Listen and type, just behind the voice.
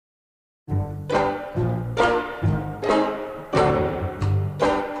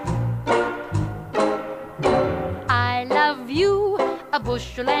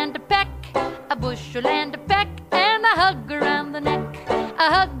a bushel and a peck, and a hug around the neck,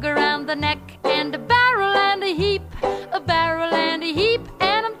 a hug around the neck, and a barrel and a heap, a barrel and a heap,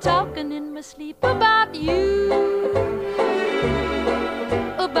 and I'm talking in my sleep about you,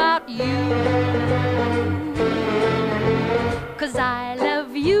 about you. 'Cause I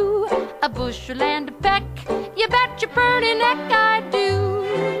love you, a bushel and a peck, you bet your pretty neck I do.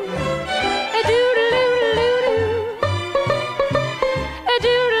 A doodle-oo-doo-doo, a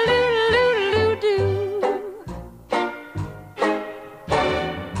doodle-oo-doo-doo-doo.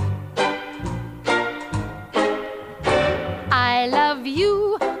 I love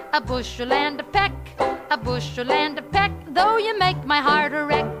you, a bushel and a peck, a bushel and a peck, though you make my heart a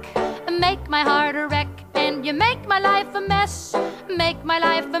wreck, make my heart a wreck, and you make my life a mess, make my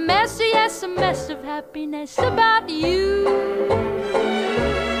life a mess, yes, a mess of happiness about you,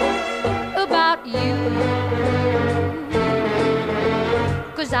 about you.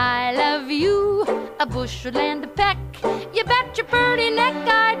 'Cause I love you, a bushel and a peck, you bet your pretty neck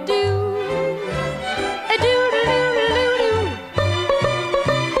I do. A doodle-oo-doo-doo,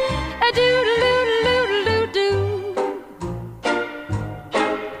 a doodle-oo-doo-doo-doo.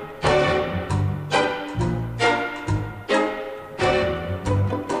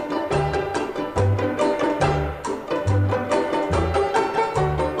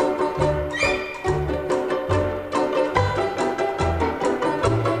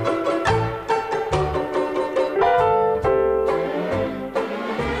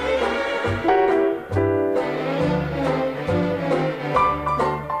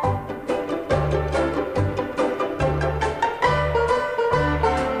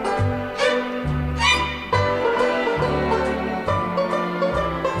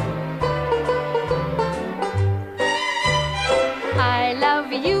 I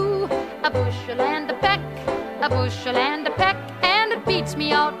love you, a bushel and a peck, a bushel and a peck, and it beats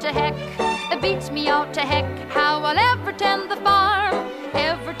me out to heck, it beats me out to heck, how I'll ever tend the farm,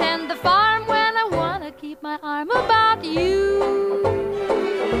 ever tend the farm, when I wanna keep my arm about you,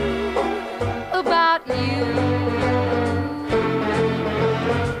 about you.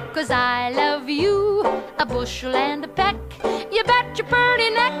 'Cause I love you, a bushel and a peck, you bet your pretty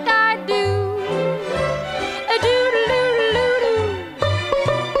neck I do. A doodle-oo-doo-doo,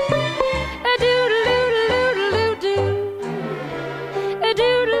 a doodle-oo-doo-doo-doo, a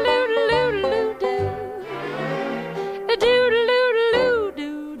doodle-oo-doo-doo-doo, a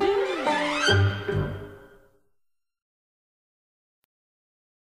doodle-oo-doo-doo-doo.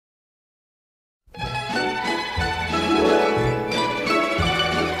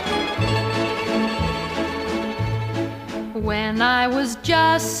 When I was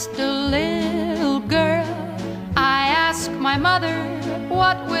just a little girl, I asked my mother,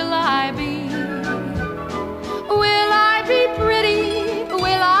 what will I be? Will I be pretty?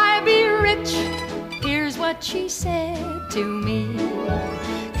 Will I be rich? Here's what she said to me.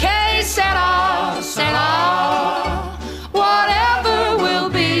 Que sera, whatever will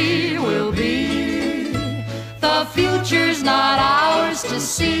be, will be. The future's not ours to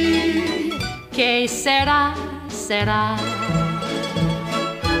see. Que sera,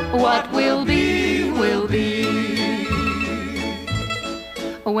 what will be, will be.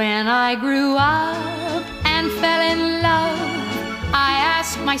 When I grew up and fell in love, I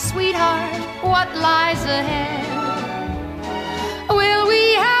asked my sweetheart, what lies ahead? Will we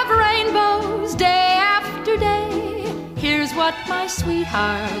have rainbows day after day? Here's what my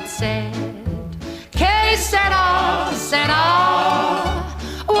sweetheart said. Que sera,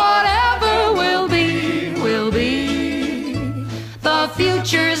 whatever will be, will be. The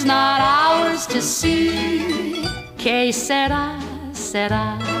future's not ours to see. Que sera,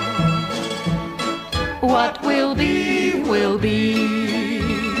 what will be, will be.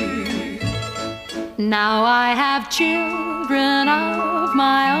 Now I have children of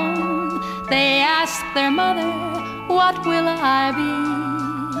my own. They ask their mother, what will I be?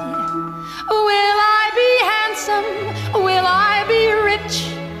 Will I be handsome? Will I be rich?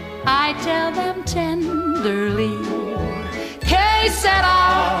 I tell them tenderly. Que sera,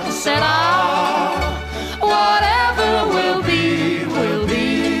 whatever will be, will be.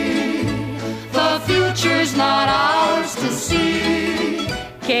 The future's not ours to see.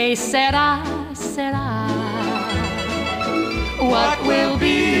 Que sera, what will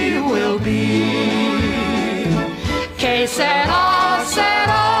be, will be. Que sera.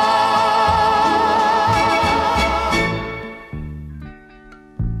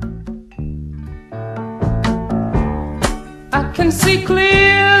 I can see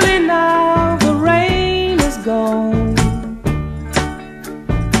clearly now, the rain is gone.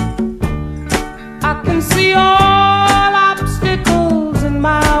 I can see all obstacles in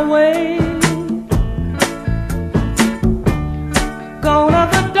my way.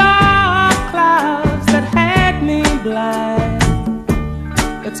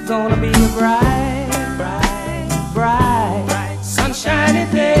 gonna be a bright, bright, bright, sunshiny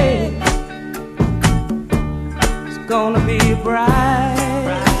day. It's gonna be a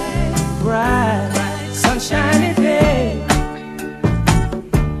bright, bright, sunshiny day.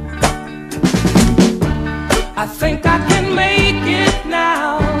 I think I can make it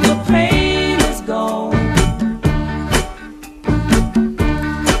now. The pain is gone.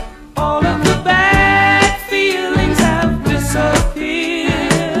 All of the bad feelings have disappeared.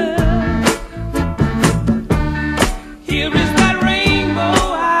 Here is that rainbow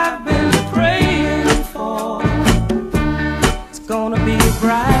I've been praying for. It's gonna be a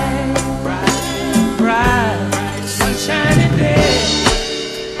bright, bright, bright, sunshiny day.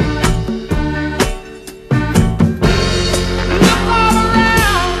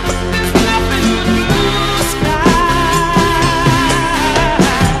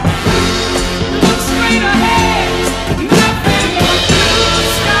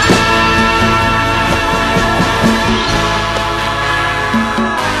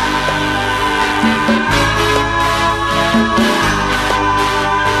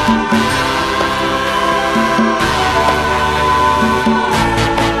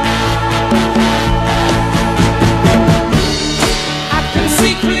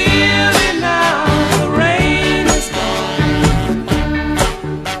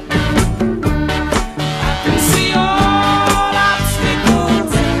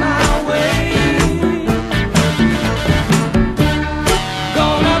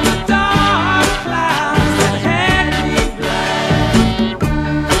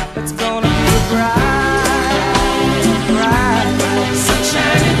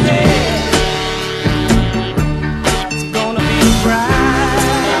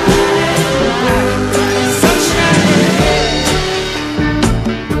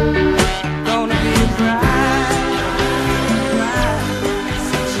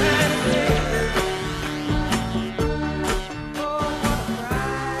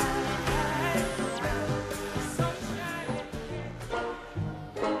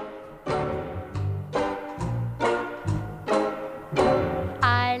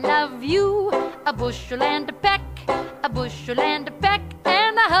 A bushel and a peck, a bushel and a peck,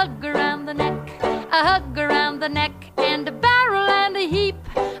 and a hug around the neck, a hug around the neck, and a barrel and a heap,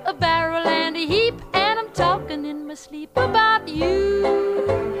 a barrel and a heap, and I'm talking in my sleep about you,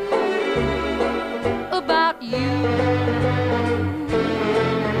 about you.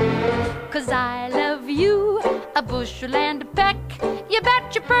 'Cause I love you, a bushel and a peck, you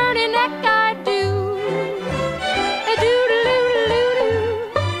bet your pretty neck I do. A doodle-oo-doo-doo,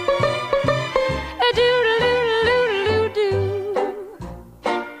 a doodle-oo-doo-doo-doo.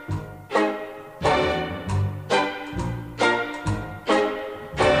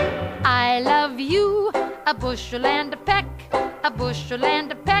 I love you, a bushel and a peck, a bushel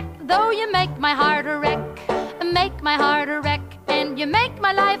and a peck, though you make my heart a wreck, make my heart a wreck, and you make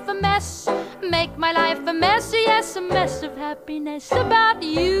my life a mess, make my life a mess, yes, a mess of happiness about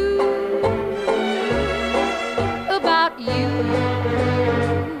you, about you.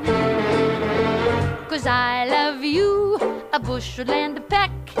 'Cause I love you, a bushel and a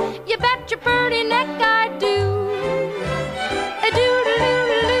peck, you bet your pretty neck I do. A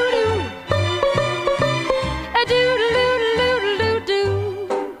doodle-oo-doo-doo, a doodle-oo-doo-doo-doo.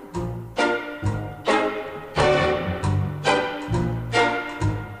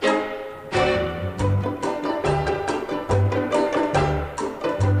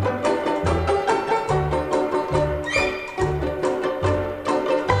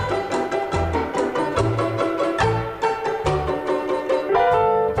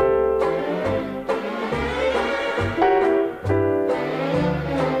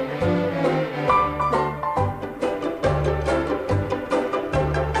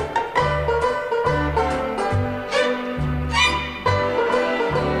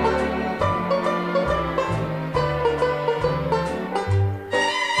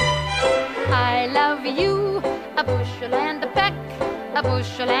 A bushel and a peck, a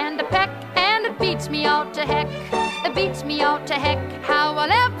bushel and a peck, and it beats me all to heck, it beats me all to heck, how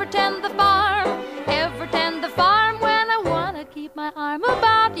I'll ever tend the farm, ever tend the farm, when I wanna keep my arm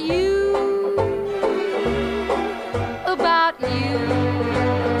about you, about you.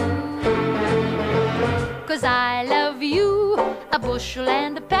 'Cause I love you, a bushel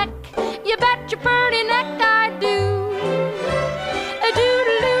and a peck, you bet your pretty neck I do. A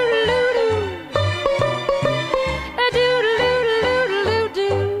doodle-oo-doo-doo, a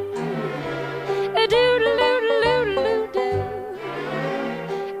doodle-oo-doo-doo-doo, a doodle-oo-doo-doo-doo,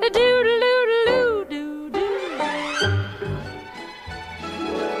 a doodle-oo-doo-doo-doo.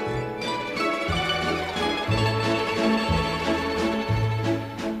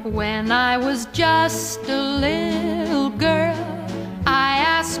 When I was just a little girl, I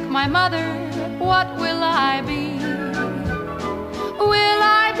asked my mother, what will I be? Will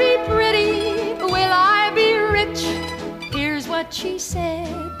I be pretty? Will I be rich? Here's what she said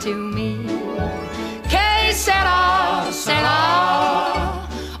to me. Que sera, sera.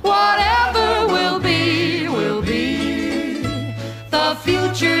 Whatever will be, will be. The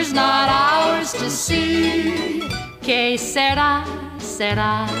future's not ours to see. Que sera,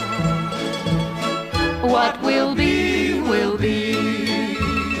 sera. What will be, will be.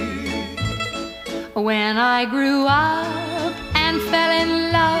 When I grew up and fell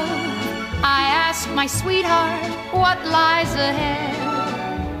in love, I asked my sweetheart, what lies ahead?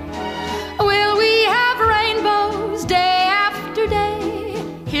 Will we have rainbows day after day?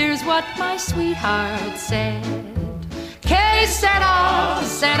 Here's what my sweetheart said. Que sera,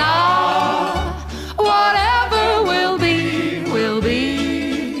 sera. Whatever will be, will be.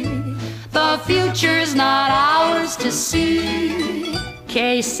 The future's not ours to see.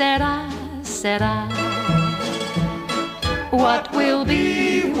 Que sera, sera. What will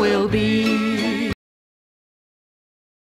be, will be.